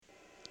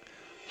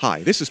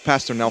Hi, this is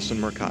Pastor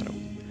Nelson Mercado.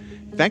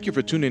 Thank you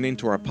for tuning in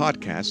to our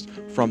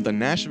podcast from the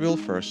Nashville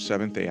First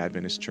Seventh-day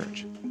Adventist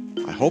Church.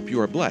 I hope you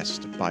are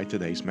blessed by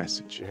today's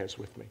message. Your hands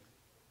with me.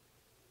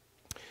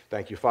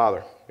 Thank you,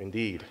 Father.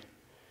 Indeed,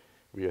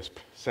 we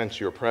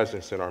sense your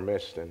presence in our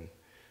midst, and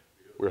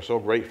we are so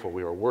grateful.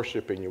 We are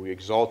worshiping you. We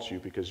exalt you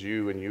because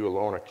you and you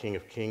alone are King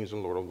of kings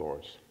and Lord of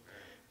lords.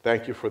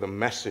 Thank you for the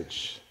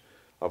message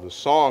of the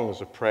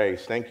songs of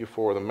praise. Thank you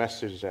for the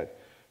message that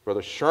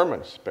Brother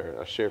Sherman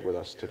shared with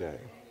us today.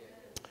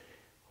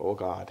 Oh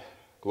God,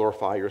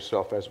 glorify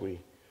yourself as we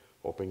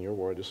open your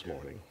word this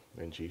morning.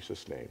 In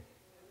Jesus' name,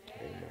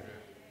 amen.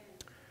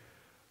 I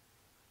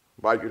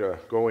invite you to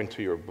go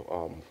into your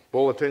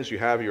bulletins. You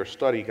have your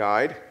study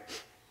guide.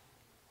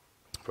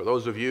 For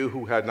those of you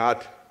who had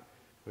not,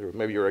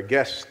 maybe you're a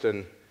guest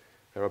and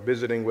are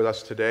visiting with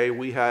us today,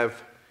 we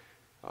have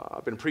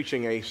been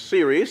preaching a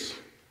series,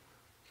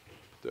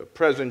 the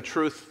Present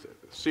Truth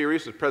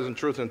series, the Present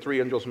Truth and Three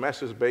Angels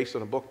Message, based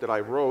on a book that I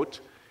wrote.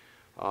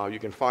 You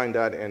can find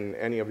that in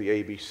any of the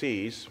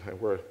ABCs,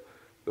 where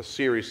the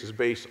series is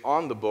based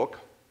on the book.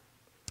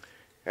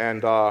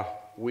 And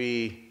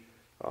we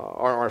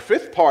are our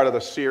fifth part of the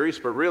series,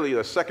 but really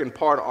the second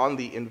part on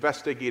the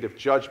investigative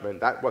judgment.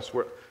 That's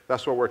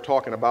what we're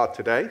talking about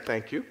today.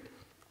 Thank you.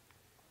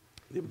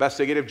 The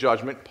investigative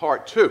judgment,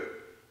 part 2.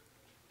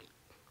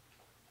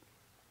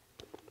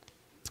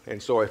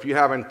 And so if you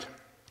haven't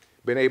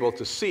been able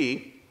to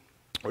see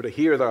or to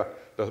hear the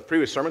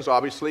previous sermons,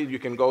 obviously you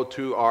can go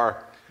to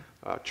our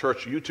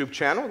church YouTube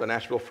channel, the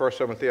Nashville First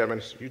Seventh-day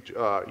Adventist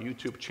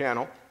YouTube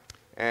channel,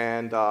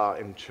 and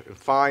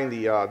find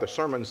the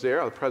sermons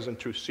there, the Present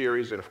Truth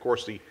series, and of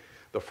course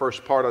the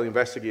first part of the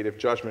investigative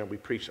judgment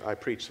I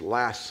preached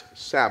last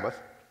Sabbath.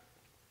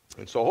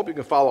 And so I hope you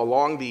can follow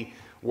along. The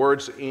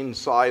words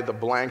inside the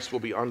blanks will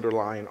be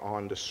underlined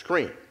on the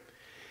screen.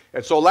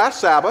 And so last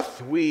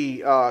Sabbath we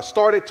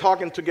started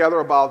talking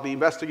together about the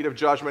investigative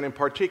judgment, in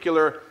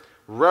particular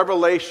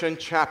Revelation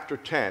chapter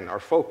 10. Our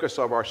focus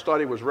of our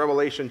study was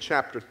Revelation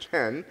chapter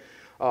 10.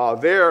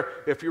 There,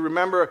 if you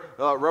remember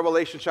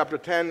Revelation chapter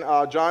 10,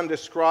 John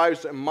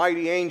describes a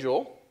mighty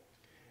angel.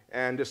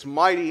 And this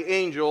mighty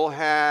angel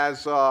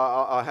has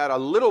had a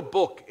little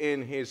book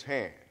in his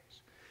hands.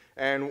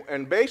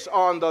 And based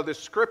on the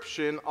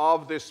description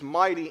of this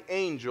mighty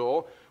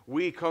angel,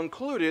 we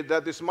concluded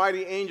that this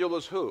mighty angel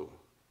was who?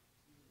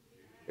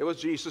 It was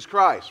Jesus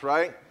Christ,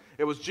 right?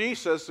 It was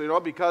Jesus,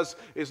 because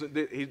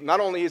not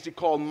only is he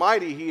called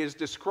mighty, he is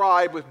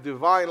described with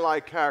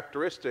divine-like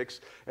characteristics.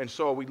 And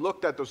so we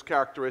looked at those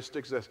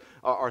characteristics as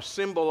are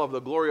symbol of the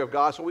glory of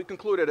God. So we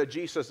concluded that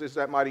Jesus is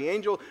that mighty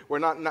angel. We're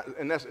not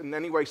in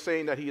any way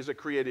saying that he is a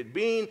created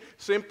being,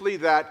 simply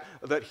that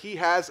he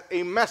has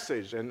a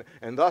message. And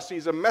thus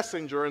he's a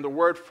messenger. And the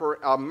word for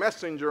a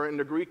messenger in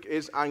the Greek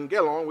is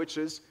angelon, which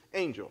is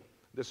angel.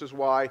 This is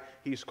why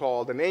he's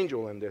called an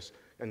angel in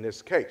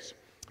this case.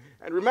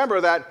 And remember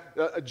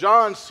that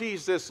John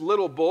sees this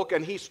little book,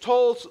 and he's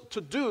told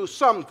to do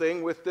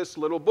something with this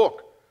little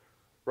book,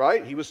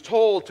 right? He was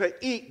told to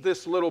eat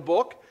this little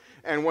book,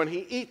 and when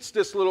he eats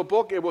this little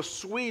book, it was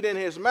sweet in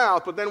his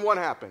mouth, but then what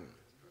happened?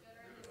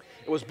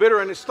 It was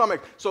bitter in his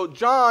stomach. So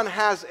John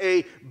has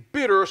a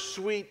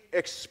bittersweet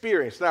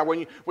experience. Now,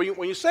 when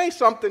you say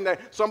something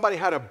that somebody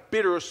had a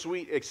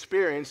bittersweet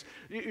experience,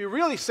 you're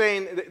really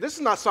saying this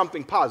is not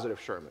something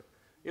positive, Sherman.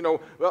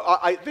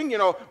 I think,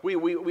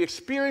 we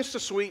experience the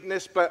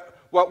sweetness, but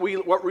what we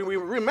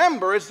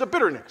remember is the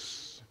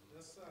bitterness.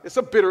 It's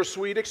a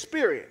bittersweet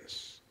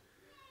experience.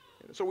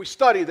 So we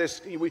studied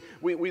this,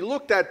 we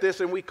looked at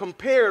this, and we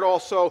compared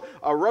also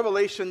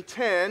Revelation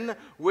 10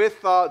 with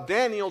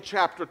Daniel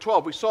chapter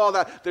 12. We saw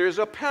that there's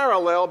a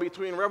parallel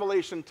between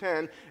Revelation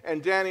 10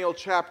 and Daniel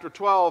chapter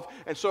 12.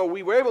 And so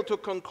we were able to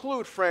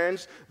conclude,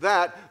 friends,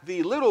 that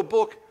the little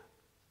book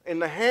in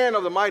the hand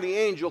of the mighty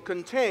angel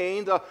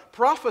contained the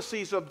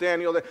prophecies of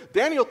Daniel that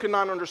Daniel could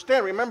not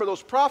understand. Remember,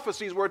 those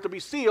prophecies were to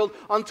be sealed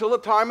until the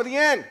time of the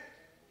end.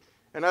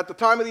 And at the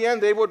time of the end,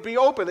 they would be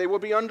open. They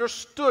would be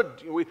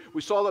understood.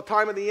 We saw the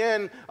time of the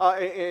end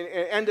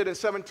ended in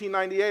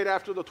 1798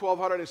 after the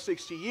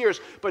 1260 years.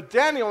 But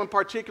Daniel in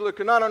particular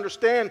could not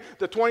understand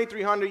the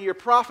 2300-year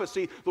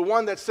prophecy, the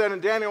one that said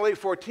in Daniel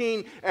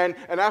 8:14, and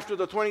after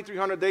the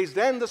 2300 days,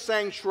 then the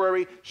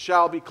sanctuary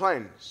shall be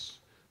cleansed.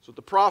 So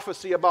the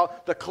prophecy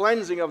about the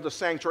cleansing of the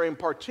sanctuary in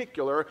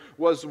particular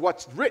was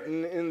what's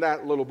written in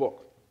that little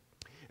book.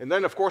 And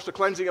then, of course, the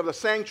cleansing of the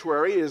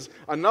sanctuary is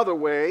another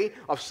way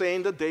of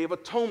saying the Day of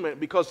Atonement,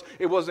 because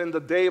it was in the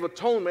Day of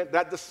Atonement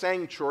that the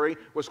sanctuary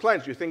was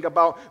cleansed. You think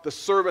about the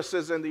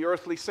services in the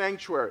earthly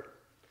sanctuary.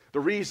 The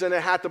reason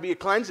it had to be a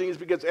cleansing is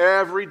because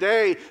every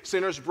day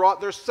sinners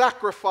brought their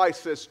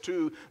sacrifices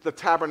to the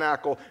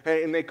tabernacle,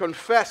 and they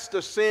confessed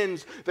the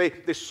sins.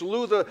 They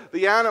slew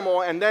the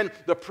animal, and then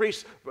the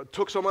priest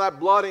took some of that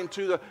blood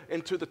into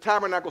the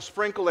tabernacle,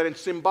 sprinkled it, and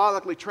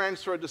symbolically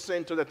transferred the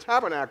sin to the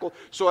tabernacle.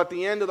 So at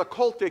the end of the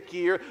cultic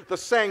year, the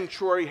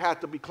sanctuary had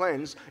to be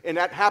cleansed, and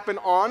that happened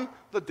on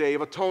the Day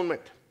of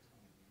Atonement.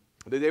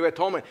 The Day of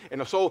Atonement.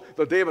 And so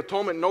the Day of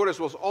Atonement, notice,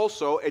 was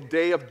also a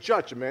day of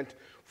judgment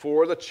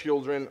for the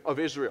children of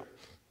Israel.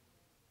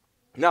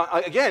 Now,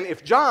 again,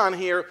 if John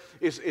here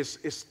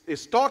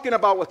is talking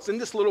about what's in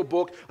this little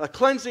book, a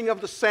cleansing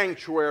of the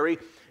sanctuary,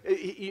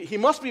 he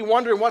must be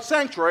wondering what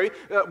sanctuary.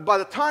 By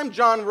the time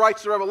John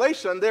writes the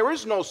Revelation, there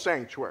is no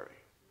sanctuary.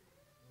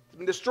 It's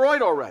been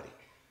destroyed already.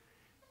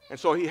 And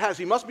so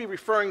he must be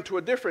referring to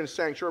a different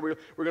sanctuary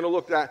we're going to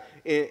look at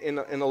in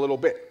a little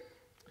bit.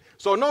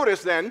 So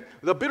notice then,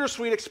 the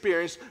bittersweet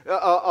experience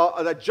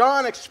that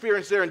John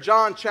experienced there in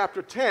John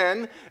chapter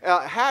 10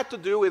 had to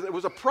do with, it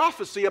was a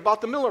prophecy about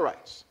the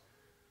Millerites.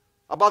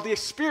 About the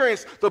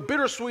experience, the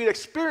bittersweet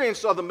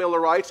experience of the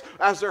Millerites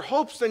as their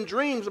hopes and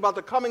dreams about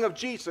the coming of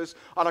Jesus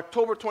on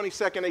October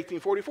 22nd,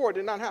 1844. It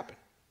did not happen.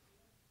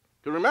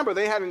 Because remember,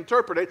 they had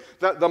interpreted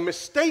that the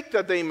mistake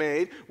that they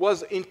made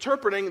was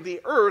interpreting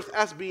the earth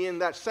as being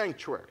that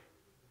sanctuary.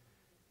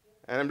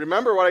 And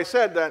remember what I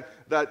said,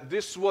 that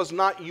this was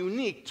not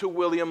unique to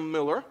William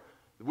Miller.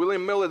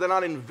 William Miller did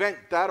not invent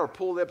that or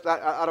pull that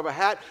out of a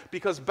hat,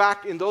 because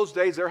back in those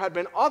days there had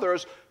been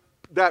others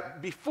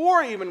that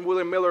before even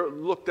William Miller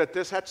looked at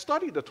this had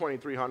studied the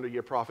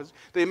 2300-year prophecy.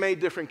 They made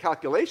different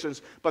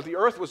calculations, but the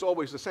earth was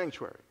always the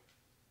sanctuary.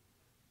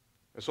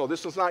 And so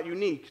this is not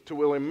unique to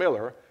William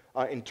Miller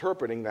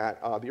interpreting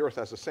that the earth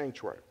as a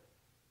sanctuary.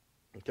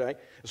 Okay?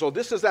 So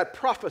this is that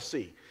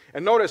prophecy.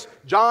 And notice,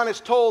 John is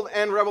told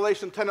in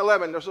Revelation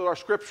 10:11, this is our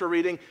scripture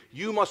reading,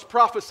 you must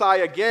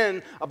prophesy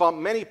again about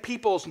many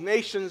peoples,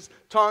 nations,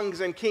 tongues,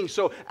 and kings.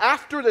 So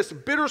after this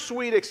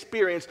bittersweet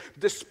experience,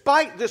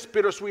 despite this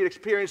bittersweet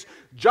experience,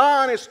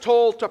 John is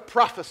told to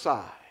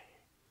prophesy.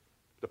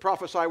 To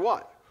prophesy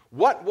what?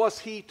 What was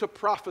he to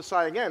prophesy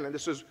again? And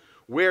this is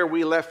where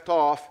we left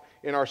off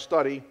in our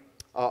study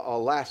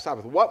last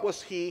Sabbath. What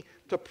was he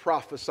to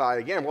prophesy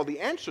again? Well, the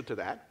answer to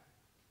that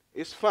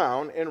is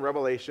found in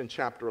Revelation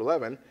chapter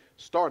 11,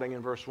 starting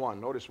in verse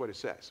 1. Notice what it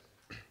says.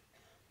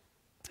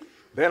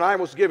 Then I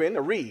was given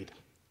a reed,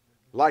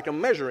 like a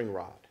measuring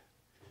rod.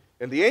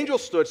 And the angel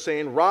stood,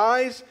 saying,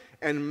 rise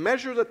and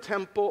measure the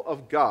temple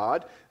of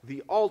God,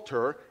 the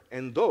altar,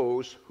 and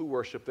those who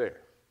worship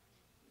there.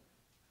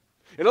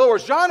 In other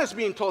words, John is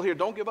being told here,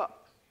 don't give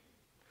up.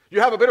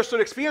 You have a bittersweet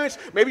experience.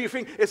 Maybe you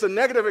think it's a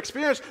negative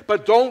experience,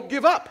 but don't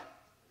give up.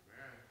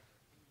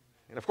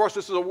 And of course,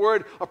 this is a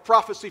word of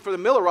prophecy for the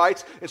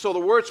Millerites. And so the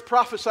words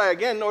prophesy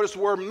again, notice,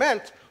 were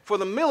meant for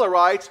the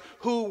Millerites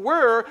who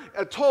were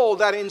told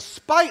that in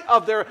spite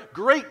of their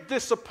great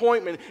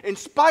disappointment, in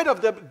spite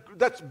of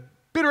that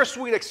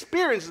bittersweet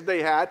experience that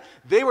they had,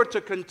 they were to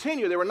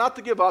continue. They were not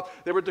to give up.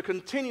 They were to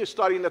continue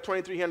studying the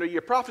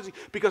 2300-year prophecy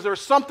because there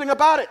was something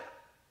about it.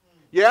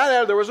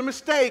 Yeah, there was a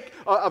mistake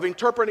of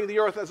interpreting the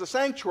earth as a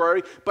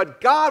sanctuary, but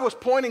God was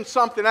pointing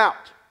something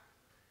out.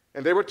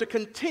 And they were to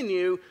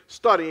continue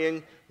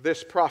studying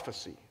this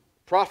prophecy.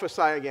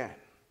 Prophesy again.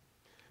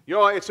 You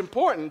know, it's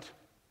important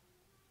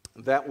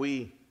that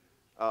we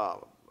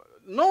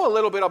know a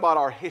little bit about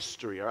our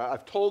history.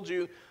 I've told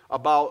you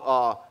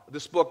about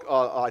this book,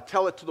 I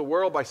Tell It to the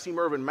World by C.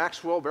 Mervyn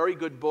Maxwell. Very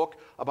good book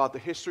about the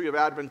history of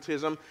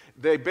Adventism.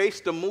 They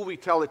based the movie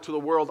Tell It to the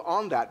World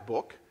on that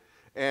book.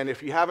 And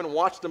if you haven't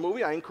watched the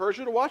movie, I encourage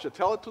you to watch it.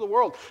 Tell It to the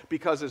World,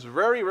 because it's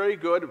very, very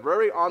good,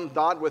 very on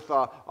dot with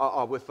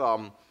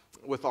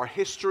our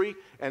history,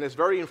 and it's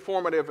very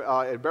informative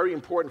and very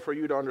important for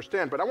you to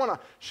understand. But I want to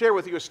share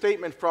with you a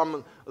statement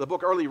from the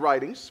book Early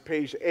Writings,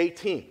 page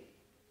 18.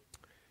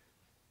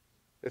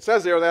 It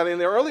says there that in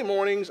the early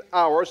morning's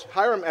hours,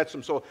 Hiram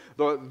Edson, so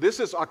this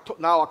is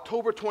now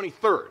October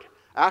 23rd,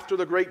 after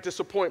the great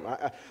disappointment.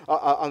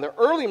 On the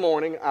early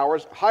morning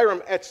hours,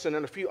 Hiram Edson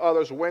and a few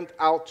others went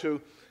out to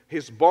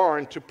his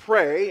barn to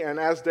pray, and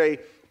as they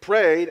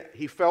prayed,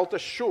 he felt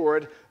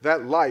assured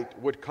that light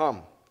would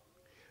come.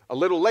 A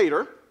little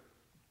later,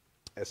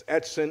 as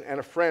Edson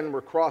and a friend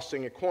were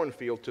crossing a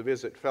cornfield to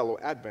visit fellow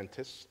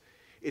Adventists,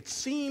 it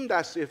seemed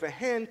as if a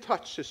hand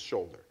touched his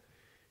shoulder.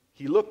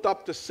 He looked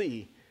up to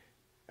see,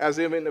 as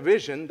if in a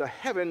vision, the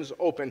heavens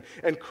open,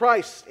 and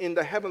Christ in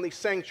the heavenly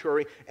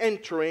sanctuary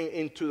entering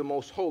into the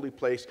most holy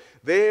place,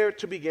 there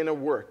to begin a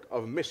work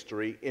of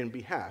mystery in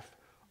behalf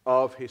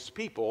of his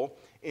people,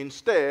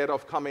 instead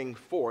of coming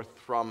forth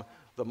from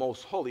the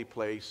most holy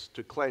place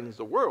to cleanse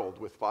the world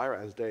with fire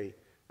as they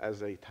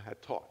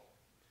had taught.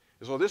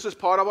 So this is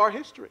part of our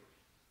history.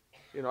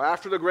 You know,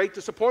 after the great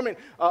disappointment.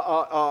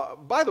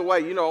 By the way,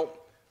 you know,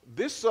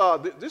 this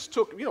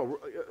took, you know,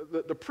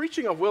 the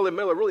preaching of William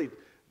Miller really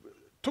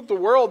took the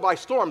world by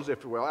storms,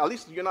 if you will, at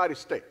least the United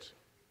States.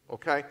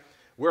 Okay?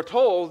 We're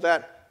told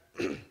that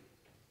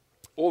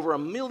over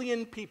 1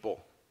 million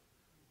people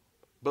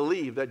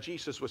believed that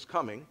Jesus was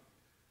coming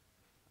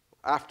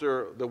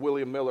after the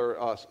William Miller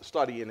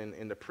study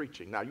in the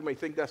preaching. Now, you may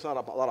think that's not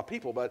a lot of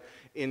people, but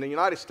in the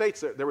United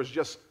States, there was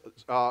just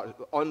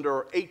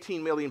under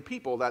 18 million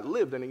people that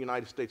lived in the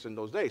United States in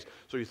those days.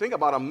 So you think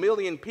about 1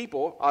 million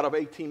people out of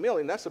 18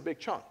 million, that's a big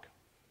chunk.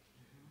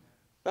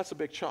 That's a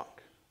big chunk.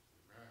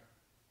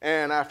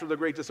 And after the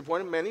great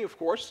disappointment, many, of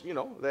course, you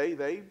know,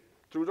 they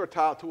threw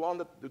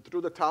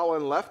the towel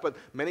and left, but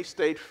many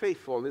stayed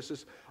faithful. And this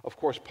is, of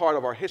course, part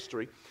of our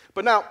history.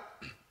 But now,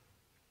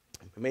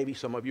 maybe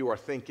some of you are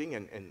thinking,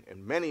 and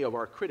many of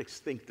our critics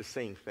think the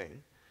same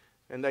thing,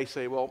 and they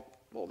say, well,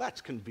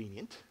 that's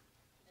convenient.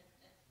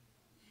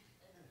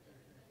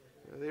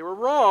 They were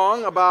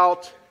wrong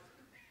about,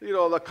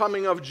 the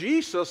coming of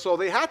Jesus, so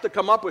they had to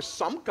come up with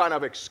some kind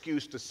of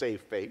excuse to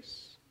save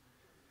face.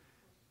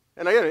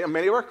 And again,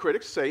 many of our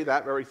critics say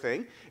that very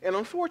thing. And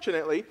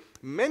unfortunately,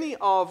 many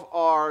of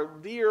our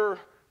dear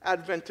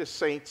Adventist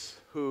saints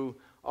who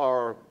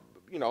are,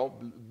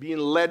 being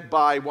led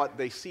by what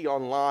they see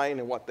online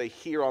and what they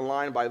hear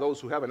online by those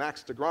who have an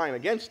axe to grind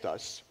against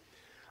us,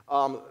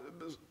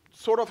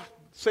 sort of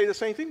say the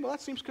same thing. Well,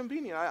 that seems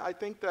convenient. I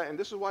think that, and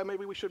this is why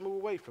maybe we should move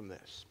away from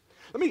this.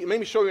 Let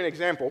me show you an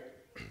example.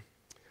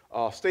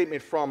 A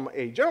statement from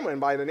a gentleman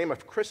by the name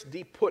of Chris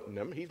D.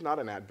 Putnam. He's not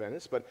an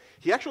Adventist, but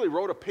he actually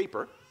wrote a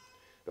paper.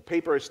 The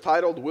paper is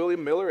titled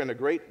William Miller and the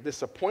Great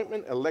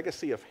Disappointment, A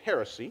Legacy of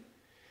Heresy.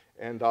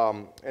 And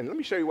let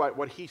me show you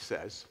what he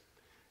says.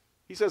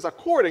 He says,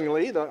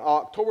 accordingly, the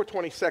October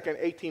 22nd,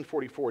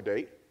 1844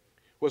 date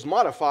was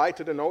modified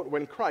to denote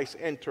when Christ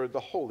entered the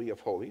Holy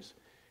of Holies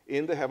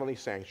in the heavenly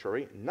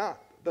sanctuary,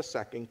 not the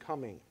second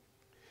coming.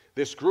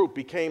 This group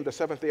became the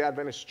Seventh-day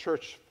Adventist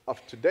Church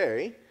of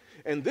today,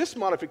 and this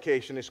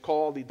modification is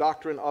called the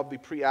doctrine of the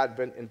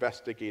pre-Advent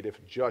investigative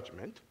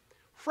judgment.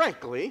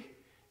 Frankly,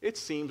 it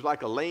seems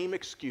like a lame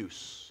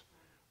excuse.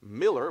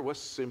 Miller was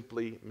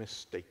simply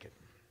mistaken.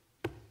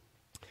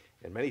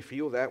 And many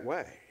feel that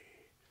way.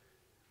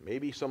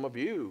 Maybe some of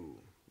you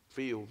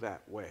feel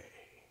that way.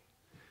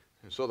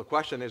 And so the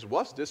question is,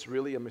 was this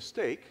really a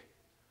mistake,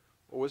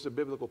 or was it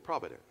biblical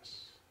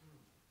providence?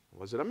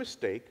 Was it a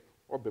mistake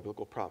or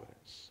biblical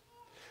providence?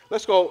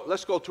 Let's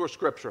go to a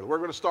scripture. We're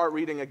going to start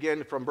reading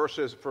again from verse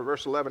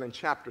 11 in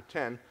chapter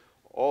 10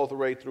 all the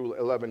way through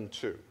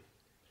 11:2.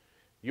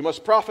 You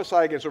must prophesy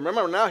against.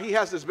 Remember, now he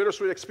has this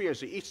bittersweet experience.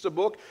 He eats the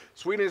book,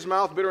 sweet in his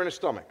mouth, bitter in his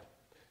stomach.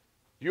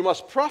 You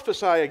must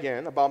prophesy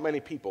again about many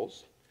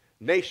peoples,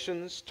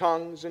 nations,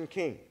 tongues, and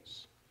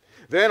kings.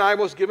 Then I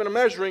was given a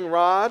measuring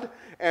rod,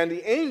 and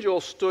the angel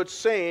stood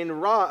saying,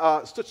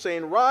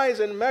 Rise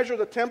and measure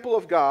the temple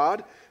of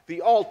God,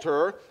 the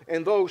altar,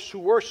 and those who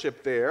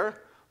worship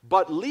there,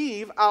 but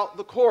leave out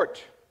the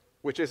court,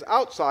 which is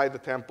outside the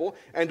temple,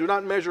 and do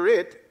not measure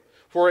it,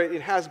 for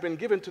it has been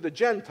given to the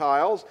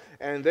Gentiles,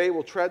 and they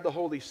will tread the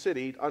holy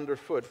city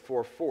underfoot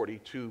for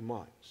 42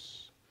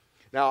 months.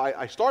 Now,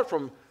 I start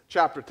from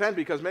chapter 10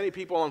 because many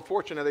people,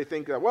 unfortunately,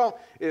 think that, well,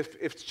 if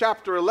it's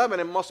chapter 11,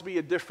 it must be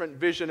a different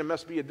vision, it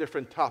must be a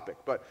different topic.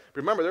 But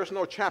remember, there's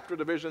no chapter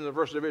divisions and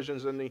verse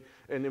divisions in the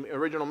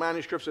original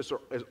manuscripts. It's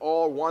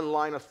all one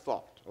line of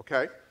thought,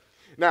 okay?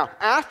 Now,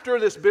 after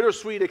this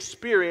bittersweet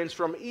experience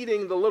from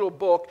eating the little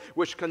book,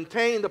 which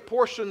contained the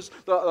portions,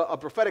 the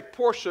prophetic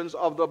portions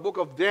of the book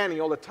of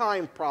Daniel, the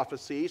time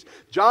prophecies,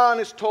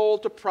 John is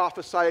told to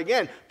prophesy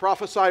again.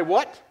 Prophesy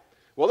what?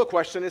 Well, the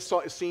question is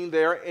seen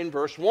there in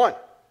verse 1.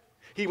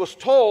 He was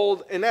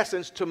told, in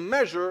essence, to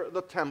measure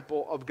the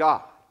temple of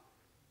God.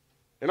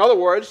 In other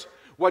words,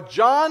 what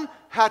John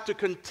had to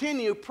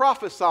continue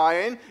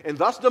prophesying, and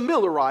thus the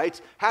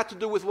Millerites, had to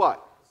do with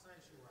what?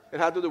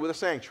 It had to do with the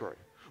sanctuary.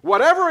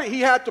 Whatever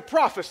he had to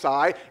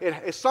prophesy, it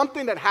is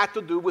something that had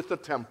to do with the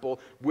temple,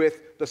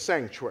 with the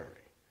sanctuary.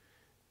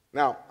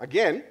 Now,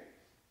 again,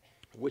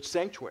 which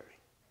sanctuary?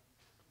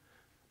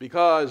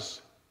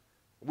 Because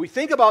we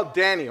think about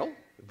Daniel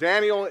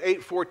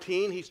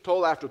 8:14, he's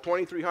told after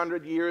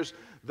 2,300 years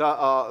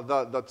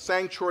the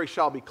sanctuary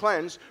shall be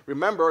cleansed.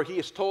 Remember, he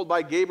is told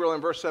by Gabriel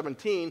in verse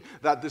 17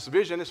 that this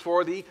vision is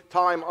for the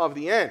time of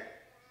the end.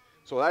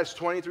 So that's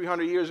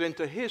 2,300 years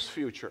into his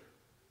future.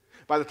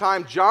 By the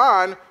time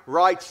John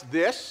writes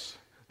this,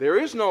 there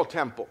is no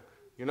temple.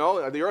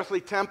 The earthly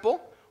temple,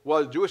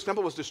 the Jewish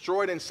temple was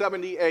destroyed in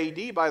 70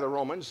 A.D. by the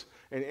Romans.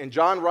 And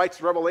John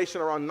writes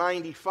Revelation around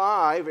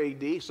 95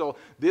 A.D. So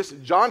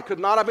John could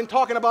not have been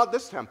talking about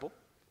this temple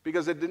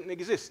because it didn't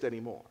exist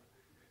anymore.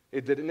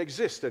 It didn't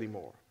exist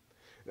anymore.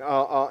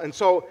 And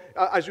so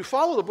as you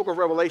follow the book of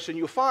Revelation,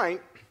 you find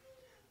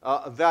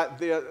that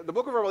the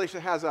book of Revelation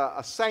has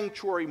a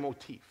sanctuary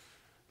motif.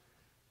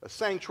 A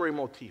sanctuary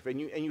motif.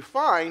 And you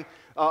find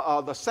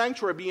the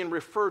sanctuary being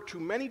referred to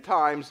many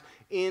times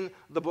in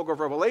the book of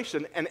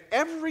Revelation. And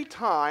every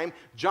time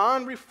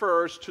John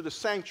refers to the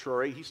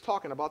sanctuary, he's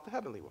talking about the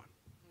heavenly one.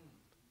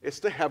 It's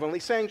the heavenly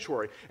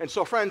sanctuary. And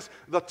so, friends,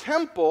 the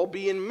temple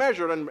being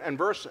measured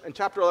in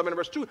chapter 11 and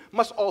verse 2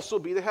 must also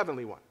be the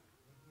heavenly one.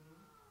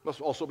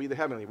 Must also be the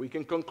heavenly. We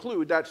can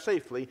conclude that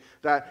safely,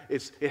 that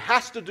it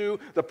has to do,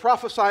 the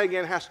prophesy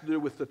again has to do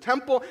with the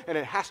temple, and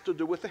it has to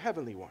do with the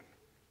heavenly one.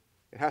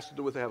 It has to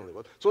do with the heavenly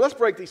one. So let's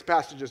break these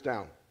passages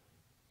down.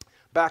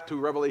 Back to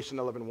Revelation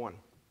 11:1.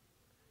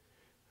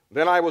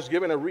 Then I was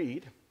given a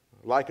reed,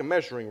 like a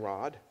measuring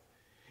rod,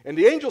 and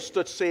the angel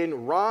stood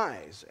saying,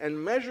 Rise and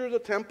measure the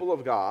temple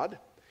of God,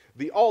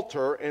 the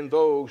altar, and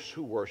those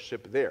who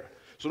worship there.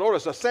 So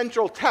notice a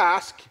central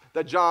task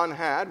that John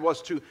had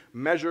was to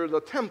measure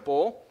the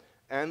temple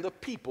and the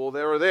people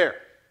that are there.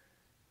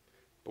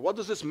 But what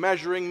does this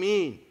measuring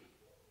mean?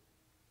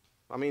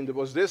 I mean,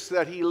 was this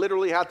that he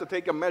literally had to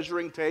take a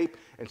measuring tape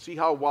and see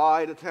how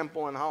wide the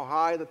temple and how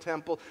high the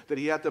temple, that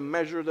he had to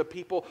measure the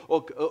people?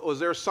 Or was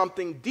there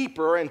something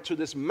deeper into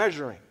this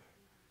measuring?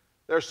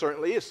 There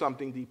certainly is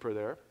something deeper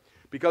there.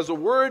 Because the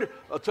word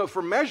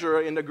for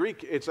measure in the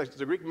Greek, it's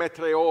the Greek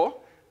metreo,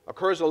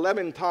 occurs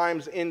 11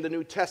 times in the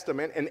New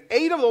Testament, and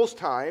 8 of those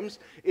times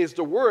is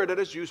the word that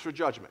is used for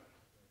judgment.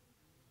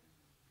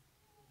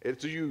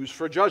 It's used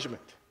for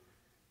judgment.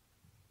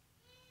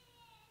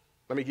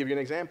 Let me give you an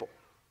example.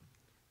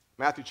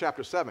 Matthew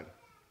chapter 7,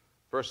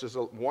 verses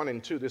 1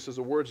 and 2. This is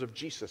the words of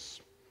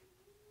Jesus.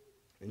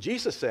 And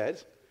Jesus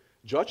says,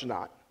 "Judge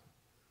not,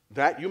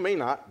 that you may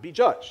not be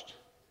judged.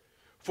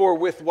 For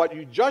with what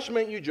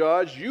judgment you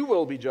judge, you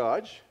will be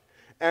judged.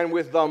 And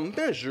with the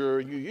measure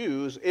you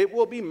use, it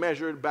will be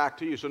measured back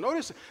to you." So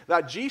notice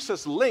that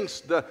Jesus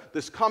links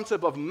this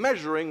concept of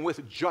measuring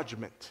with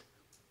judgment.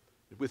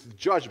 With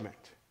judgment.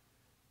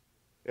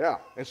 Yeah,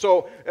 and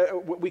so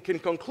we can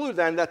conclude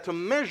then that to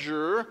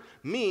measure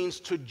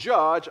means to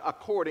judge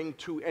according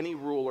to any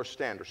rule or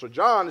standard. So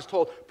John is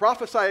told,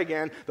 prophesy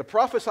again. The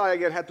prophesy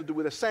again had to do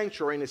with a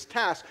sanctuary, and his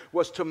task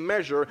was to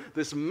measure.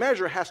 This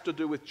measure has to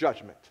do with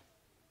judgment,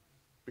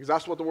 because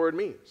that's what the word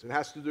means. It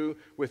has to do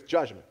with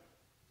judgment.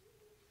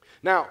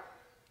 Now,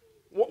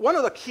 one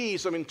of the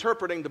keys of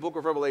interpreting the book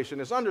of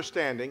Revelation is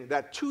understanding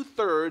that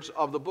 2/3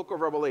 of the book of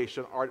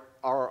Revelation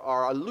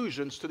are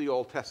allusions to the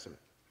Old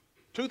Testament.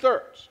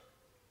 2/3.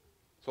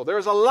 So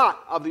there's a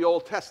lot of the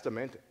Old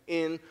Testament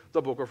in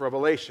the book of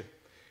Revelation.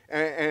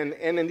 And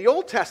in the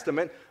Old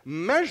Testament,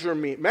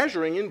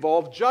 measuring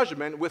involved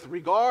judgment with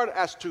regard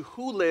as to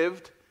who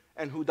lived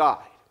and who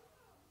died.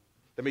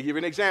 Let me give you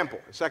an example.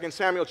 2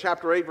 Samuel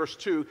chapter 8, verse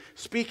 2,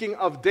 speaking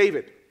of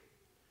David,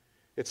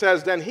 it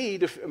says, "Then he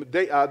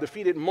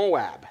defeated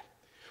Moab,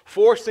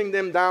 forcing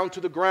them down to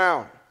the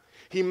ground.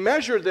 He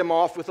measured them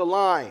off with a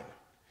line.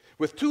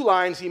 With 2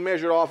 lines he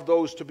measured off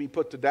those to be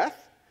put to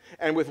death,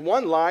 and with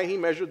 1 line he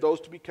measured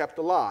those to be kept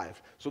alive.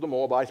 So the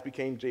Moabites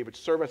became David's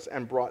servants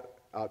and brought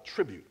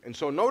tribute." And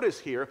so notice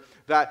here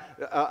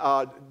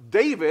that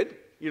David,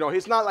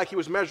 it's not like he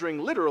was measuring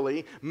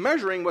literally.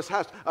 Measuring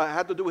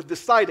had to do with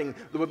deciding,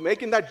 with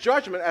making that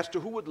judgment as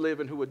to who would live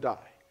and who would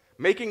die.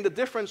 Making the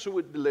difference who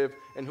would live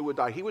and who would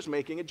die. He was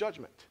making a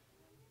judgment.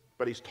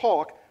 But it's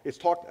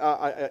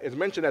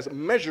mentioned as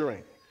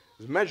measuring.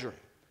 It's measuring.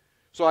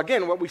 So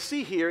again, what we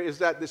see here is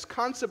that this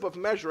concept of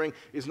measuring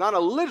is not a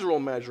literal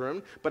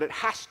measuring, but it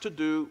has to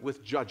do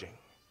with judging.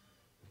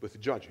 With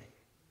judging.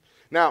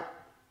 Now,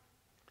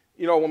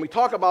 when we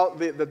talk about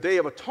the Day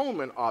of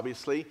Atonement,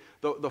 obviously,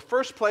 the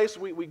first place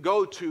we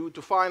go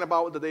to find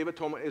about the Day of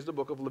Atonement is the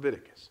book of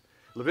Leviticus.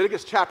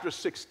 Leviticus chapter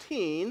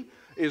 16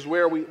 is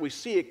where we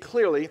see it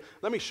clearly.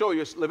 Let me show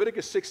you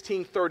Leviticus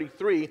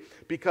 16:33,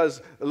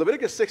 because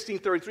Leviticus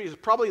 16:33 is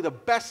probably the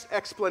best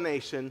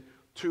explanation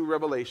to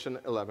Revelation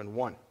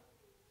 11:1.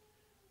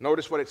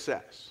 Notice what it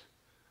says.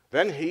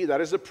 "Then he,"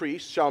 that is the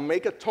priest, "shall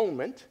make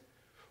atonement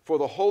for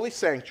the holy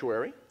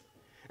sanctuary,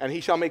 and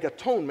he shall make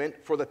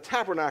atonement for the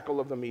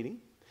tabernacle of the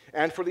meeting,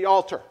 and for the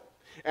altar.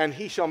 And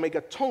he shall make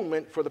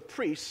atonement for the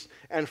priests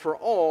and for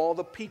all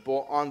the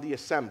people on the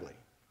assembly."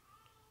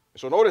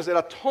 So notice that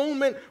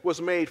atonement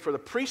was made for the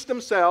priests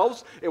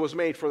themselves, it was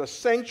made for the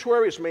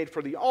sanctuary, it was made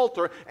for the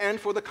altar, and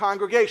for the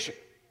congregation.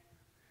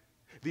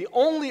 The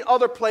only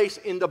other place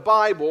in the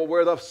Bible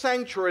where the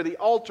sanctuary, the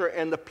altar,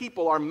 and the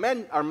people are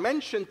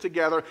mentioned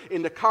together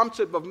in the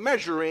concept of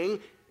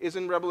measuring is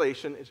in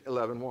Revelation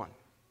 11:1.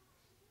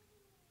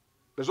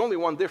 There's only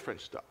one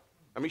difference, though.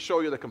 Let me show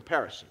you the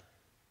comparison.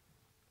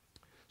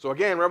 So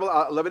again,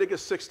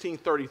 Leviticus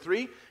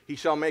 16:33, "He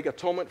shall make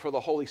atonement for the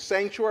holy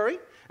sanctuary,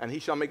 and he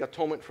shall make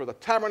atonement for the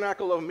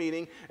tabernacle of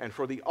meeting, and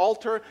for the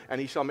altar,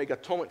 and he shall make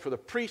atonement for the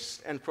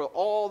priests, and for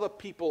all the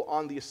people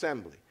on the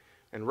assembly."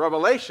 In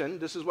Revelation,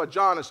 this is what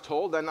John is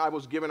told. "Then I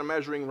was given a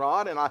measuring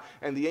rod,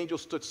 and the angel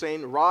stood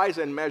saying, 'Rise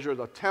and measure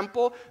the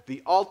temple,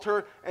 the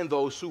altar, and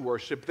those who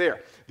worship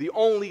there.'" The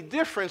only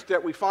difference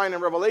that we find in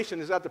Revelation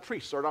is that the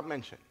priests are not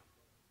mentioned.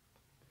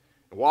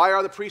 Why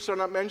are the priests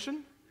not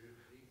mentioned?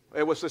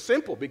 It was so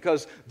simple,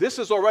 because this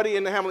is already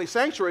in the heavenly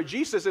sanctuary.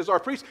 Jesus is our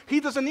priest. He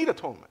doesn't need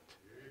atonement.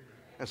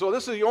 And so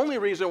this is the only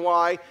reason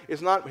why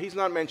he's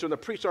not mentioned, the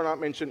priests are not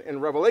mentioned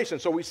in Revelation.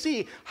 So we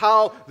see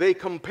how they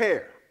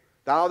compare.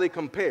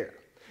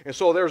 And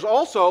so there's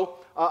also,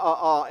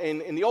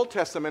 in the Old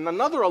Testament,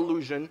 another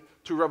allusion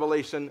to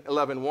Revelation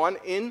 11:1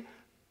 in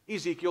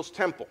Ezekiel's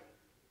temple.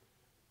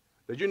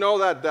 Did you know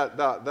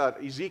that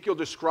Ezekiel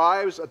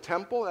describes a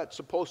temple that's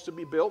supposed to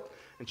be built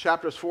in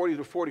chapters 40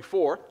 to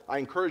 44? I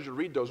encourage you to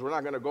read those. We're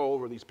not going to go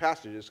over these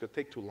passages. It's going to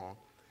take too long.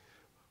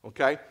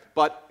 Okay?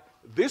 But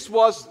this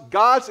was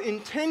God's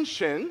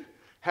intention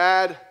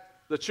had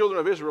the children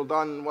of Israel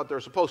done what they're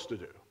supposed to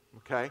do.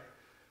 Okay?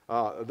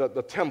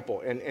 The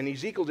temple. And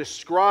Ezekiel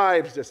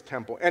describes this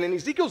temple. And in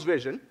Ezekiel's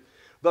vision,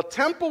 the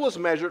temple was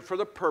measured for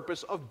the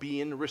purpose of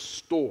being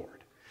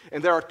restored.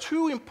 And there are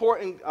 2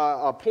 important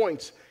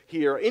points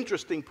here,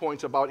 interesting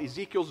points about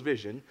Ezekiel's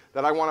vision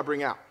that I want to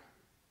bring out.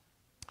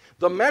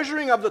 The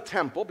measuring of the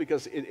temple,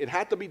 because it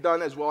had to be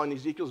done as well in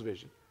Ezekiel's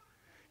vision,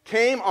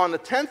 came on the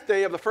 10th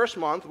day of the first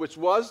month, which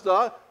was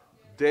the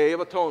Day of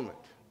Atonement.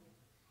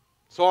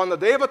 So on the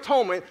Day of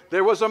Atonement,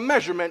 there was a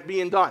measurement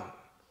being done.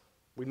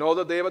 We know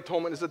the Day of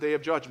Atonement is the Day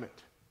of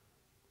Judgment.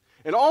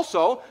 And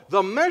also,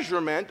 the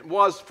measurement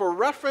was for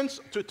reference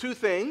to two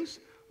things,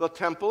 the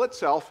temple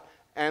itself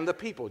and the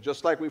people,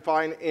 just like we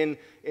find in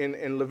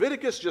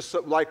Leviticus, just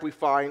like we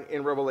find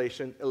in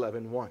Revelation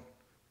 11:1.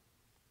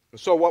 And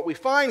so what we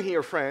find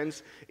here,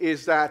 friends,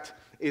 is that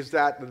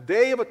the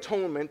Day of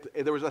Atonement,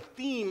 there was a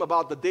theme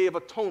about the Day of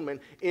Atonement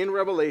in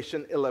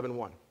Revelation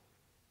 11:1.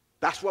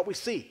 That's what we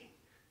see.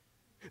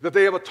 The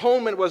Day of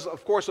Atonement was,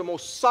 of course, a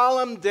most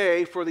solemn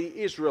day for the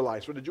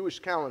Israelites, for the Jewish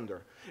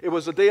calendar. It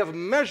was a day of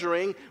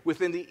measuring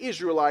within the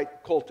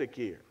Israelite cultic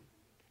year.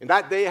 And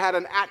that day had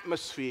an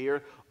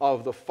atmosphere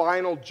of the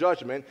final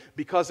judgment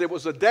because it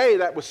was a day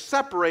that was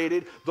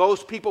separated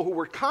those people who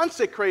were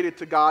consecrated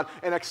to God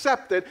and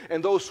accepted,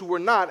 and those who were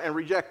not and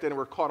rejected and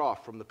were cut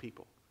off from the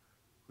people.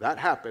 That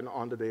happened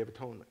on the Day of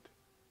Atonement.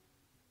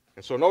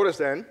 And so notice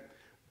then,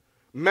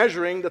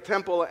 measuring the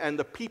temple and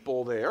the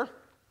people there,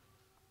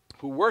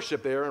 who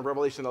worship there in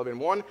Revelation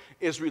 11:1,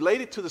 is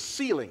related to the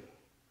sealing.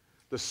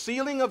 The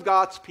sealing of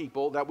God's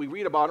people that we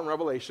read about in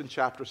Revelation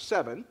chapter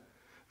 7.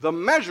 The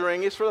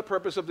measuring is for the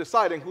purpose of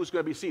deciding who's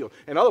going to be sealed.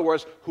 In other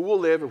words, who will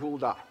live and who will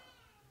die.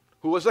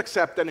 Who is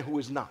accepted and who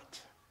is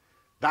not.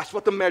 That's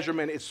what the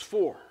measurement is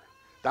for.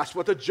 That's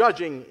what the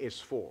judging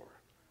is for.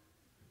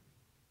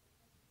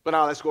 But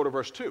now let's go to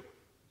verse 2.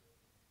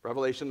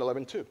 Revelation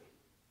 11:2.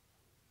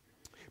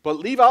 But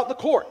leave out the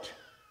court,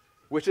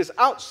 which is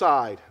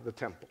outside the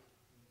temple,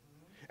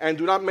 and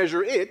do not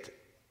measure it,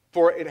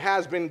 for it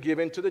has been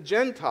given to the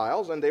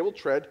Gentiles, and they will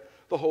tread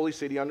the holy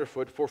city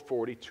underfoot for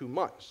 42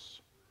 months.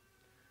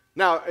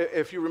 Now,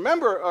 if you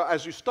remember,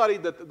 as you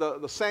studied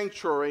the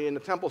sanctuary and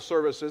the temple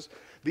services,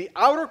 the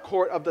outer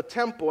court of the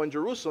temple in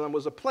Jerusalem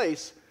was a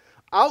place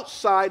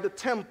outside the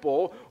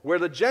temple where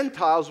the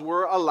Gentiles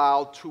were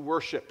allowed to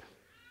worship.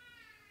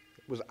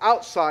 It was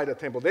outside the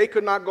temple. They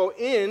could not go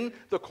in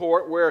the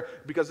court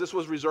because this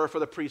was reserved for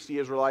the priests, the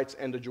Israelites,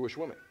 and the Jewish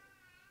women.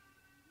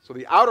 So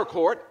the outer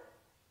court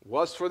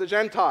was for the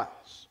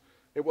Gentiles.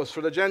 It was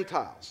for the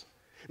Gentiles.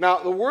 Now,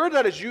 the word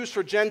that is used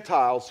for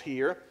Gentiles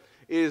here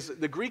is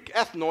the Greek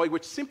ethnoi,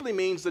 which simply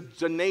means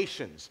the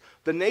nations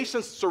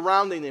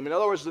surrounding them. In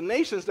other words, the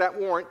nations that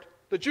weren't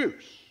the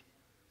Jews.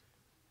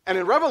 And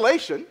in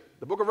Revelation,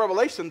 the book of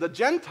Revelation, the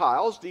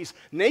Gentiles, these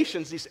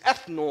nations, these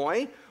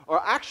ethnoi,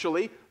 are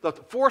actually the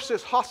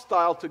forces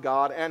hostile to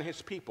God and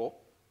his people,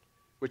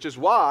 which is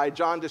why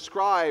John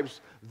describes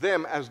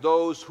them as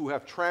those who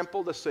have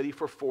trampled the city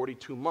for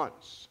 42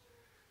 months.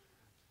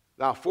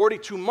 Now,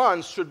 42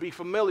 months should be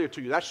familiar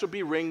to you. That should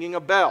be ringing a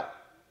bell,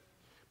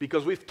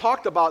 because we've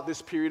talked about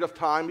this period of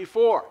time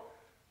before.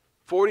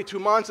 42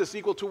 months is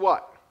equal to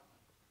what?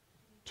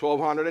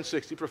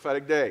 1,260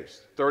 prophetic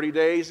days. 30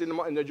 days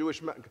in the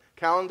Jewish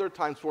calendar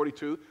times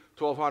 42,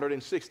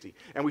 1,260.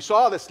 And we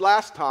saw this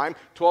last time,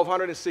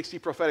 1,260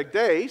 prophetic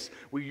days.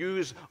 We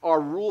use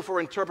our rule for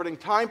interpreting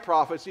time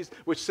prophecies,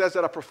 which says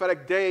that a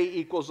prophetic day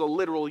equals a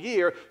literal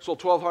year. So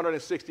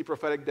 1,260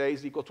 prophetic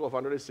days equal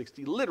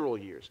 1,260 literal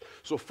years.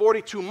 So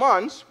 42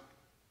 months,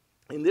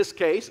 in this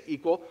case,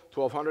 equal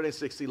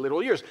 1,260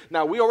 literal years.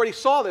 Now, we already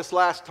saw this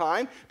last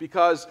time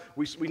because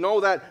we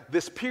know that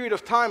this period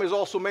of time is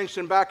also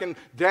mentioned back in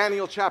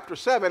Daniel chapter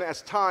 7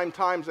 as time,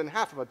 times, and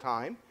half of a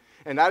time.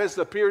 And that is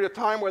the period of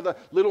time where the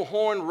little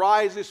horn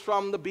rises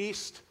from the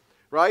beast,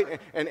 right?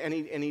 And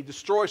he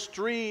destroys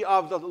 3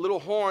 of the little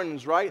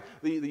horns, right?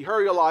 The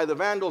Hurieli, the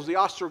Vandals, the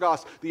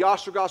Ostrogoths. The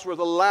Ostrogoths were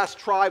the last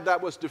tribe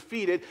that was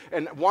defeated.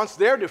 And once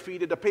they're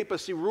defeated, the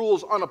papacy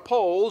rules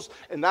unopposed,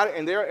 and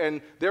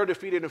they're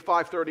defeated in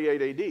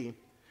 538 AD.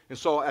 And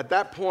so at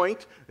that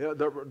point,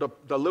 the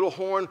little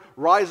horn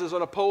rises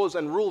unopposed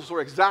and rules for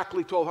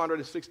exactly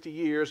 1,260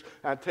 years.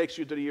 And it takes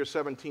you to the year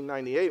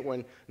 1798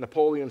 when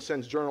Napoleon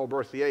sends General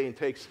Berthier and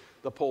takes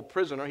the Pope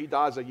prisoner. He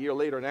dies a year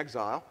later in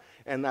exile.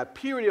 And that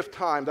period of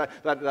time,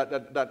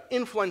 that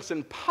influence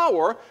and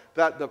power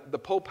that the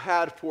Pope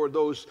had for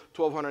those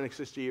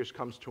 1,260 years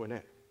comes to an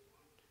end.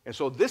 And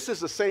so this is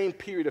the same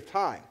period of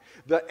time.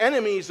 The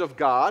enemies of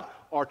God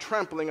are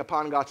trampling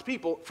upon God's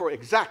people for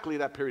exactly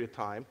that period of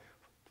time,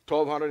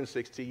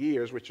 1,260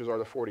 years, which are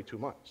the 42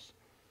 months.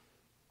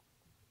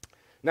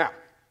 Now,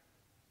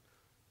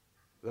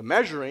 the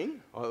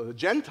measuring, the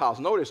Gentiles,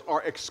 notice,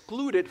 are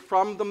excluded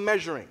from the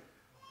measuring.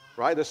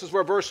 Right? This is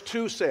where verse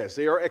 2 says.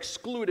 They are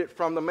excluded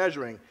from the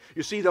measuring.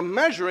 You see, the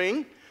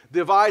measuring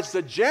divides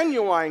the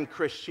genuine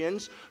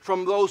Christians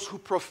from those who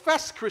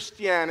profess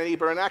Christianity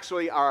but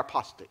actually are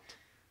apostate.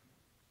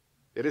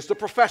 It is the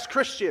professed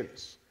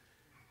Christians.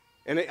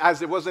 And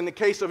as it was in the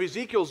case of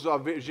Ezekiel's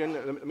vision,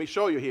 let me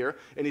show you here.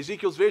 In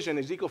Ezekiel's vision,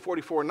 Ezekiel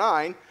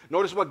 44:9,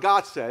 notice what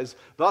God says.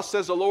 Thus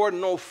says the Lord,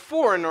 no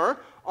foreigner,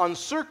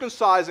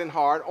 uncircumcised in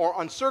heart or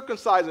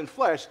uncircumcised in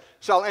flesh,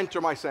 shall enter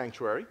my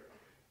sanctuary,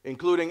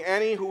 including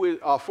any who is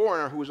a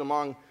foreigner who is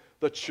among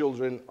the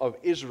children of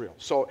Israel.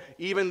 So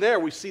even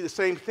there we see the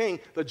same thing.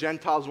 The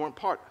Gentiles weren't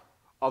part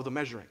of the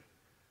measuring.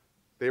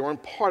 They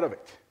weren't part of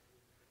it.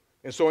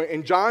 And so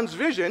in John's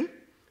vision,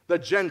 the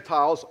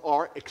Gentiles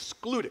are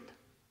excluded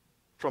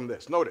from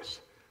this.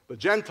 Notice, the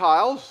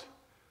Gentiles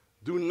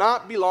do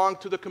not belong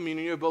to the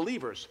community of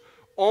believers.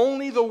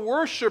 Only the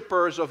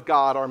worshipers of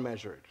God are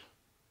measured.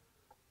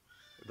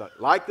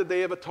 Like the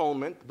Day of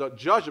Atonement, the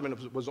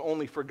judgment was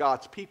only for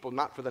God's people,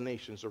 not for the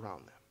nations around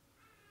them.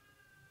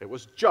 It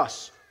was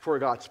just for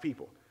God's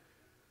people.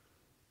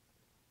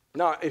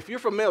 Now, if you're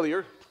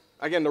familiar,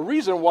 again, the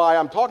reason why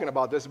I'm talking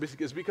about this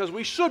is because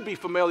we should be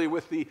familiar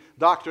with the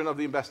doctrine of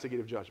the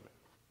investigative judgment.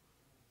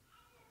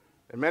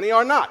 And many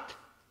are not.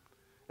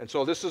 And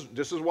so this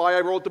is why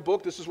I wrote the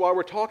book. This is why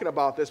we're talking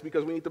about this,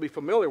 because we need to be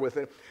familiar with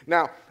it.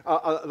 Now,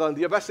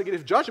 the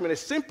investigative judgment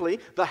is simply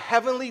the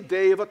heavenly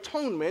day of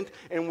atonement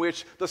in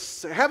which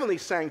the heavenly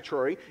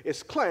sanctuary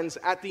is cleansed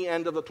at the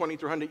end of the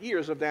 2300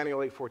 years of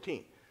Daniel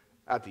 8:14.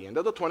 At the end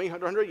of the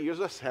 2300 years,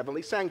 the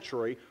heavenly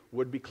sanctuary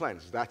would be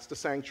cleansed. That's the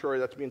sanctuary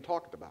that's being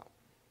talked about.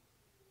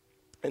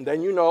 And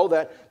then you know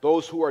that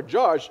those who are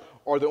judged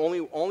are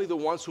only the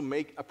ones who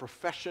make a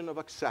profession of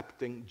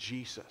accepting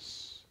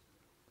Jesus.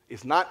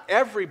 It's not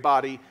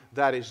everybody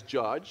that is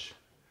judged,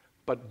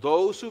 but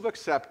those who've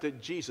accepted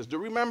Jesus. Do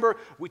you remember,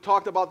 we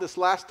talked about this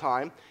last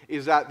time,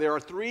 is that there are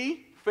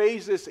 3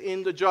 phases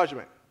in the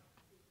judgment.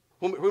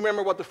 Who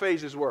remember what the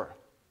phases were?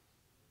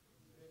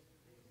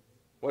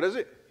 What is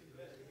it?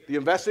 The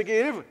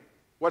investigative.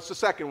 What's the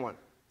second one?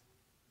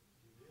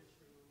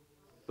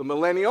 The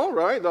millennial,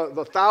 right? The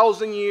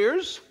 1,000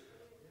 years.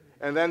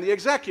 And then the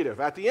executive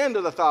at the end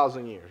of the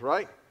 1,000 years,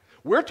 right?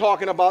 We're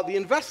talking about the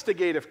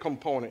investigative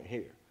component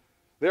here.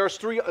 There's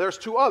 2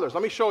 others.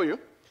 Let me show you.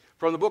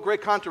 From the book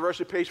Great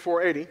Controversy, page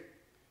 480.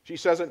 She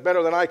says it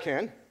better than I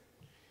can.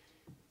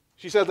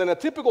 She says, in a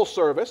typical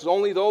service,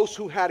 only those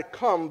who had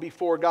come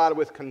before God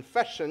with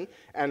confession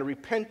and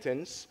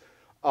repentance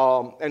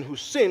and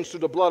whose sins through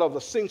the blood of the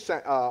sin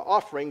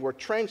offering were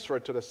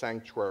transferred to the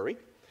sanctuary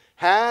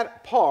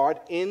had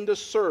part in the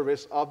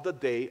service of the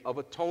Day of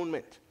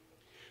Atonement.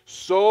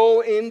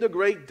 So in the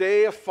great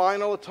day of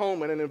final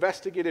atonement and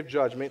investigative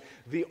judgment,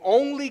 the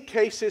only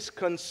cases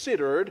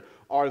considered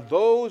are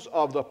those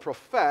of the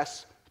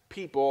professed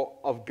people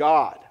of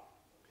God.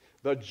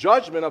 The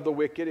judgment of the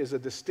wicked is a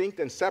distinct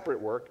and separate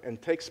work and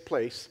takes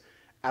place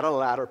at a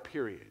latter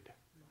period.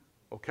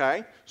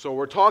 Okay? So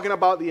we're talking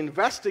about the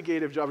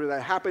investigative judgment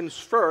that happens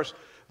first.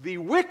 The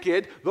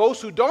wicked,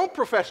 those who don't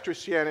profess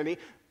Christianity,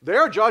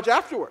 they're judged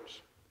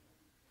afterwards.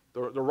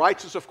 The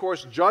righteous, of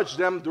course, judge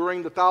them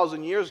during the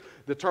 1,000 years,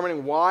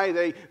 determining why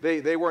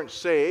they weren't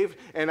saved.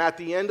 And at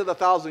the end of the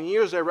 1,000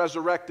 years, they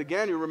resurrect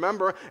again, you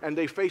remember, and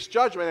they face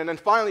judgment. And then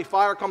finally,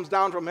 fire comes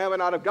down from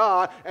heaven out of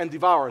God and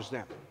devours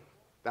them.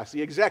 That's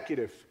the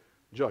executive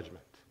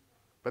judgment.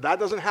 But that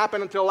doesn't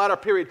happen until a latter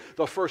period.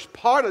 The first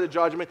part of the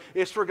judgment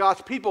is for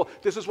God's people.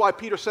 This is why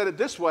Peter said it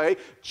this way: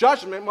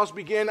 judgment must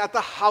begin at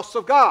the house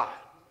of God.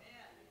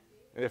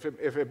 And if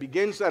it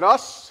begins at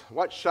us,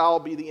 what shall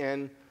be the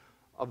end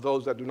of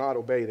those that do not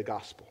obey the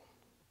gospel?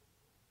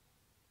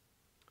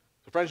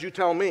 So friends, you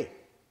tell me.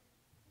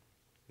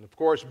 And of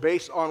course,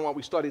 based on what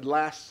we studied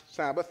last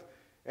Sabbath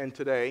and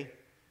today,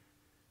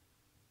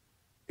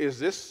 is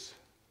this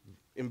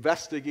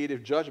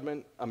investigative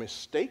judgment a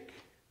mistake,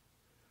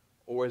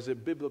 or is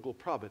it biblical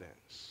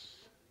providence?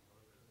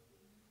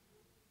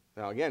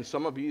 Now again,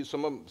 some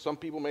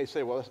people may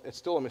say, well, it's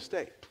still a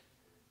mistake.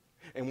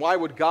 And why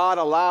would God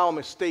allow a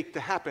mistake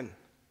to happen?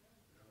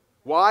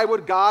 Why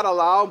would God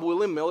allow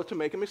William Miller to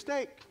make a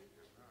mistake?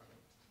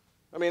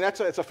 I mean, it's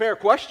a fair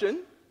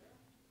question.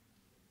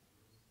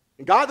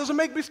 And God doesn't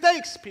make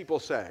mistakes, people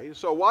say.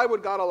 So why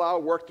would God allow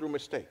work through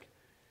mistake?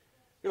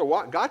 You know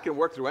what? God can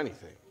work through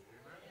anything.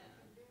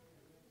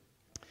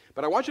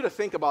 But I want you to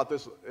think about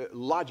this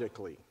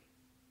logically.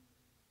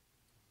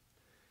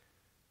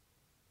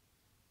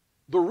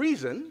 The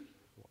reason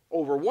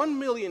over 1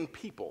 million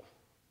people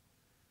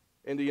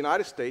in the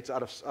United States,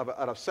 out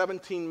of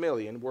 17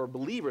 million, were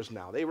believers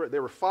now. They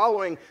were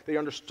following, they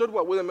understood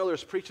what William Miller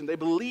is preaching. They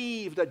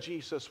believed that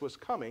Jesus was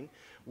coming,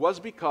 was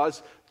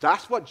because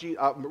that's what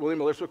William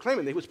Miller was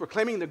proclaiming. He was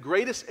proclaiming the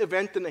greatest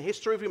event in the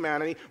history of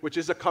humanity, which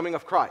is the coming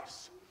of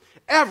Christ.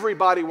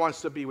 Everybody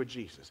wants to be with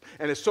Jesus.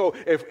 And so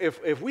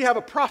if we have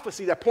a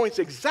prophecy that points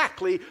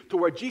exactly to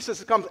where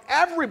Jesus comes,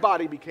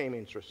 everybody became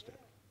interested.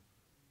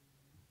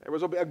 There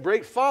was a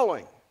great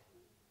following.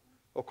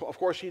 Of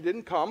course, he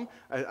didn't come.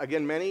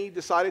 Again, many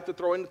decided to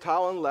throw in the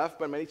towel and left,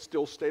 but many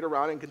still stayed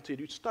around and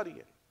continued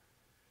studying.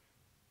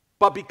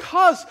 But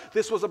because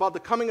this was about the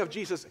coming of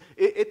Jesus,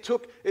 it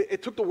took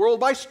the world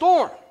by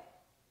storm.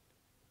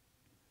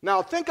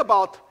 Now, think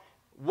about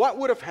what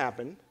would have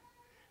happened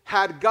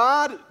had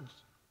God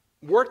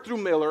worked through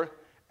Miller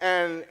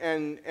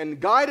and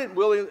guided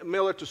William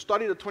Miller to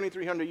study the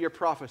 2300-year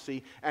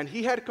prophecy, and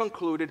he had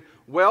concluded,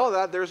 well,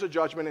 that there's a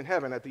judgment in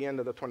heaven at the end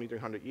of the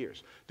 2300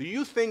 years. Do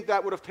you think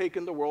that would have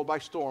taken the world by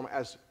storm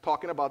as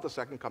talking about the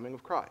second coming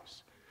of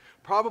Christ?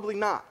 Probably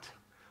not.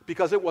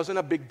 Because it wasn't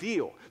a big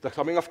deal. The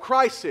coming of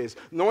Christ is.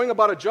 Knowing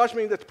about a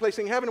judgment that's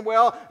placing heaven,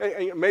 well,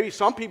 maybe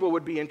some people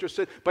would be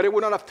interested, but it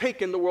would not have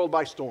taken the world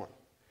by storm.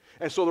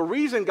 And so the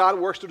reason God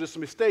works through this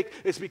mistake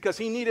is because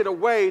he needed a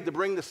way to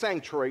bring the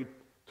sanctuary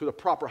to the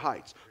proper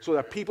heights so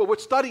that people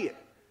would study it.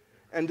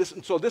 And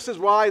so this is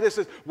why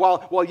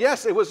while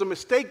yes, it was a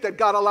mistake that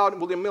God allowed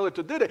William Miller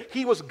to do it,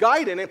 he was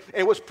guiding it,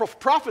 and it was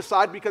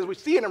prophesied because we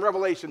see it in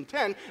Revelation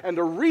 10, and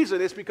the reason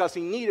is because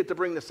he needed to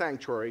bring the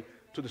sanctuary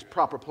to this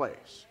proper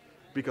place,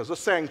 because the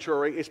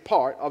sanctuary is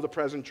part of the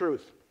present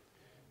truth.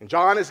 And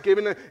John is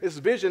given his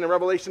vision in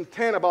Revelation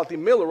 10 about the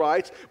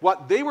Millerites,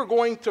 what they were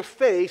going to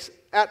face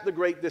at the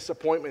great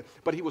disappointment,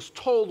 but he was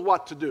told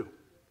what to do.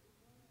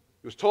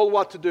 He was told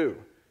what to do.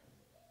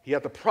 He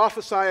had to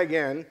prophesy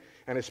again,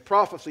 and his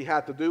prophecy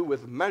had to do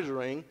with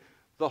measuring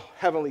the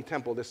heavenly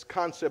temple, this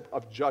concept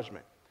of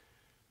judgment.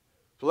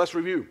 So let's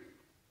review.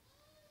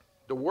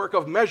 The work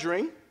of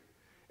measuring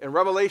in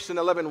Revelation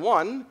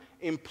 11:1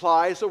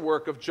 implies a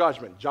work of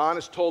judgment. John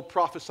is told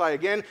prophesy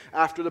again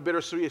after the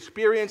bittersweet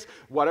experience.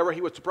 Whatever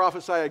he was to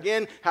prophesy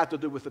again had to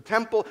do with the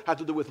temple, had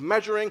to do with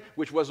measuring,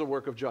 which was a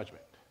work of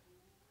judgment.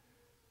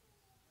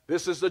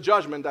 This is the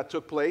judgment that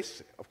took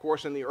place, of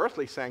course, in the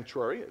earthly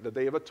sanctuary, the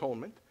Day of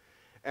Atonement.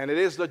 And it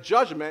is the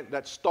judgment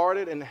that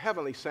started in the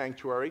heavenly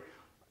sanctuary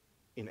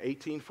in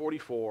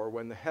 1844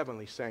 when the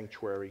heavenly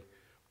sanctuary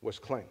was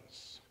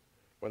cleansed.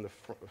 When the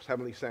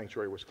heavenly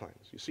sanctuary was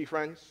cleansed. You see,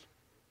 friends?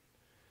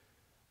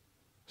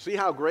 See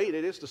how great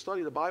it is to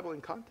study the Bible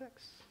in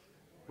context?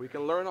 We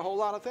can learn a whole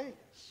lot of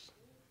things.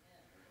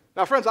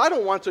 Now, friends, I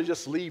don't want to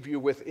just leave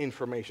you with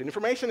information.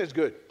 Information is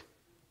good.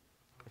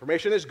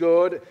 Information is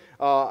good.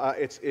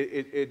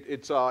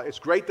 It's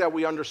great that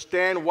we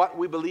understand what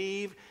we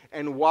believe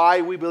and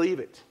why we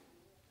believe it.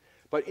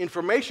 But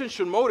information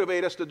should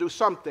motivate us to do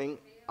something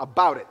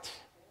about it.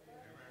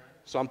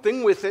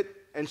 Something with it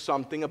and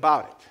something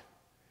about it.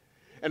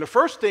 And the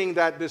first thing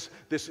that this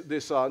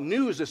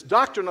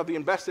doctrine of the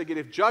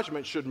investigative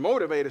judgment should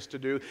motivate us to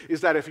do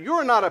is that if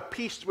you're not at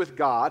peace with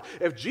God,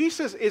 if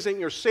Jesus isn't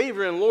your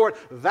Savior and Lord,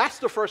 that's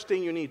the first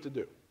thing you need to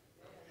do.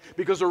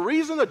 Because the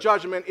reason the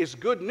judgment is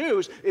good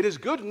news, it is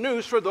good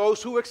news for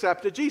those who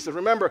accepted Jesus.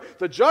 Remember,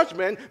 the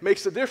judgment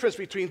makes the difference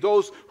between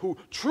those who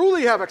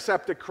truly have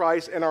accepted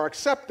Christ and are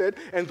accepted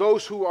and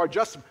those who are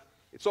just,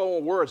 it's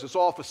all words, it's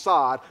all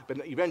facade,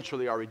 but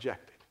eventually are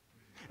rejected.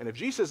 And if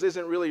Jesus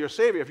isn't really your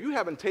Savior, if you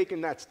haven't taken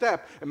that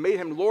step and made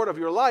him Lord of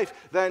your life,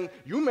 then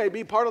you may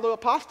be part of the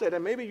apostate,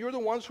 and maybe you're the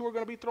ones who are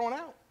going to be thrown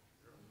out.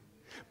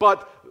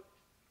 But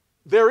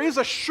there is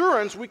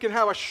assurance, we can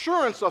have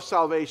assurance of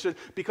salvation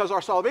because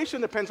our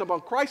salvation depends upon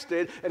Christ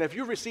did, and if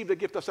you receive the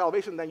gift of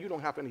salvation, then you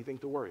don't have anything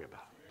to worry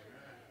about.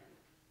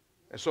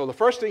 And so the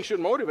first thing should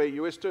motivate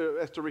you is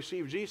to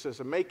receive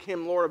Jesus and make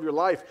him Lord of your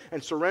life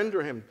and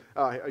surrender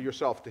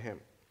yourself to him.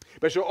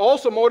 But it should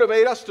also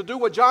motivate us to do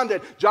what John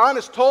did. John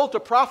is told to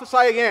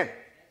prophesy again.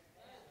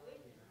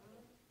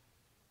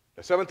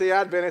 The Seventh-day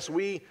Adventists,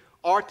 we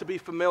are to be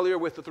familiar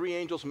with the three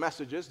angels'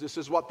 messages. This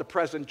is what the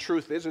present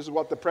truth is. This is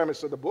what the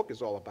premise of the book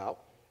is all about.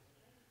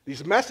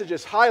 These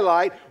messages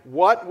highlight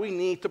what we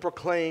need to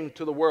proclaim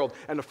to the world.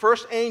 And the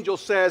first angel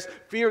says,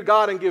 fear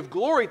God and give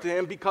glory to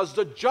him because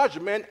the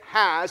judgment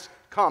has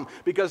come.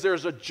 Because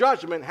there's a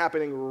judgment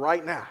happening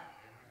right now.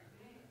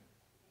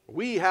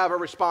 We have a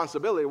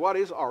responsibility. What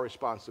is our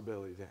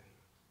responsibility then?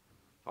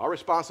 Our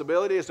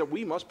responsibility is that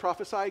we must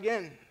prophesy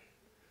again.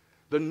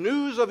 The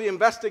news of the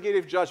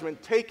investigative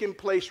judgment taking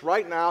place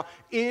right now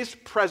is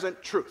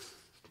present truth.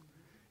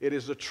 It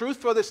is the truth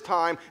for this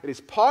time. It is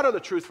part of the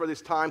truth for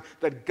this time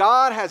that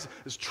God has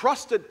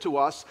trusted to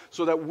us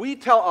so that we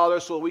tell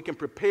others so that we can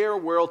prepare a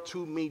world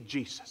to meet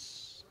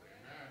Jesus.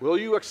 Amen. Will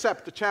you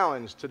accept the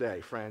challenge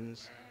today,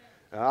 friends?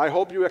 I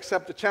hope you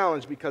accept the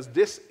challenge because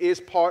this is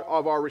part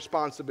of our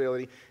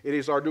responsibility. It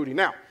is our duty.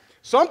 Now,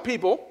 some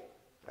people,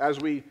 as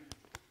we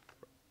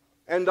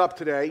end up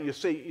today, you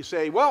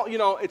say, well, you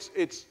know,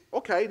 it's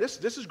okay, this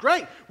is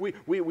great.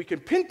 We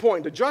can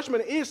pinpoint the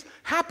judgment is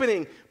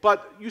happening,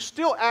 but you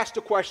still ask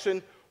the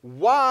question,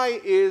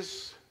 why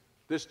is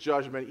this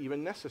judgment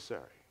even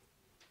necessary?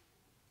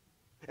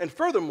 And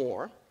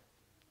furthermore,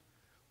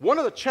 one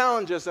of the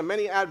challenges that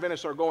many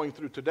Adventists are going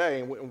through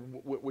today,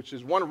 which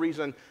is one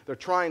reason they're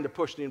trying to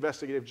push the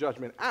investigative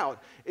judgment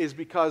out, is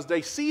because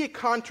they see a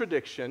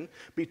contradiction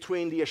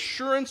between the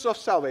assurance of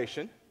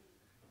salvation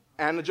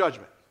and the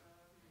judgment.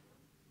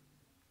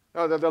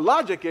 Now, the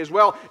logic is,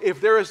 well, if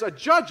there is a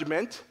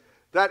judgment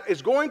that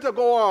is going to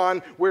go on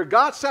where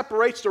God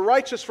separates the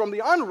righteous from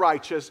the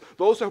unrighteous,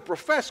 those who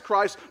profess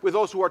Christ with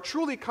those who are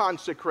truly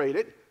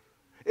consecrated,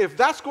 if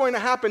that's going to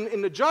happen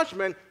in the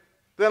judgment,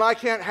 then I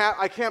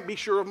can't be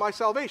sure of my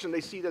salvation.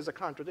 They see it as a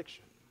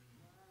contradiction.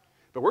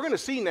 But we're going to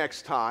see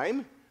next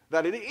time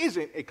that it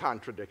isn't a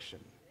contradiction.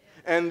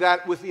 And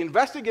that with the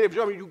investigative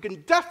judgment, you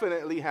can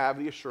definitely have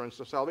the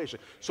assurance of salvation.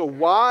 So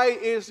why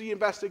is the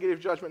investigative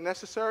judgment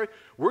necessary?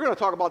 We're going to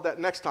talk about that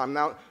next time.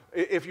 Now,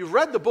 if you've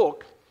read the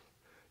book,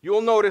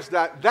 you'll notice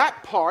that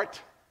that part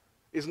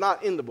is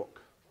not in the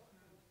book.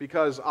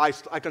 because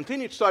I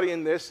continued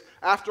studying this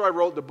after I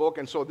wrote the book,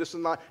 and so this is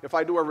not, if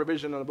I do a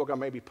revision on the book, I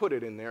maybe put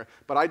it in there,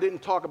 but I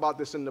didn't talk about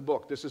this in the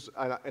book. This is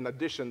an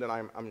addition that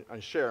I'm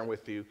sharing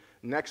with you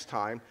next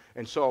time,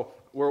 and so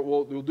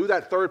we'll do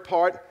that third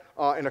part.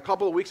 In a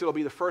couple of weeks, it'll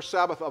be the first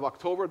Sabbath of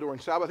October during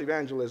Sabbath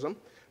evangelism.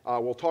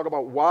 We'll talk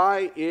about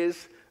why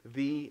is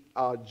the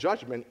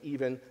judgment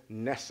even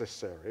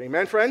necessary.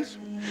 Amen, friends?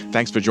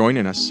 Thanks for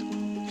joining us.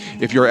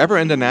 If you're ever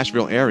in the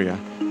Nashville area,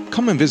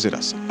 come and visit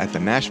us at the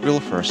Nashville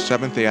First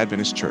Seventh-day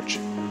Adventist Church.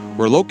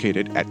 We're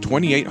located at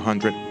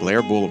 2800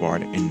 Blair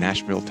Boulevard in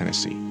Nashville,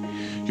 Tennessee.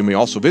 You may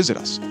also visit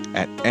us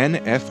at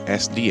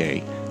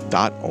nfsda.org.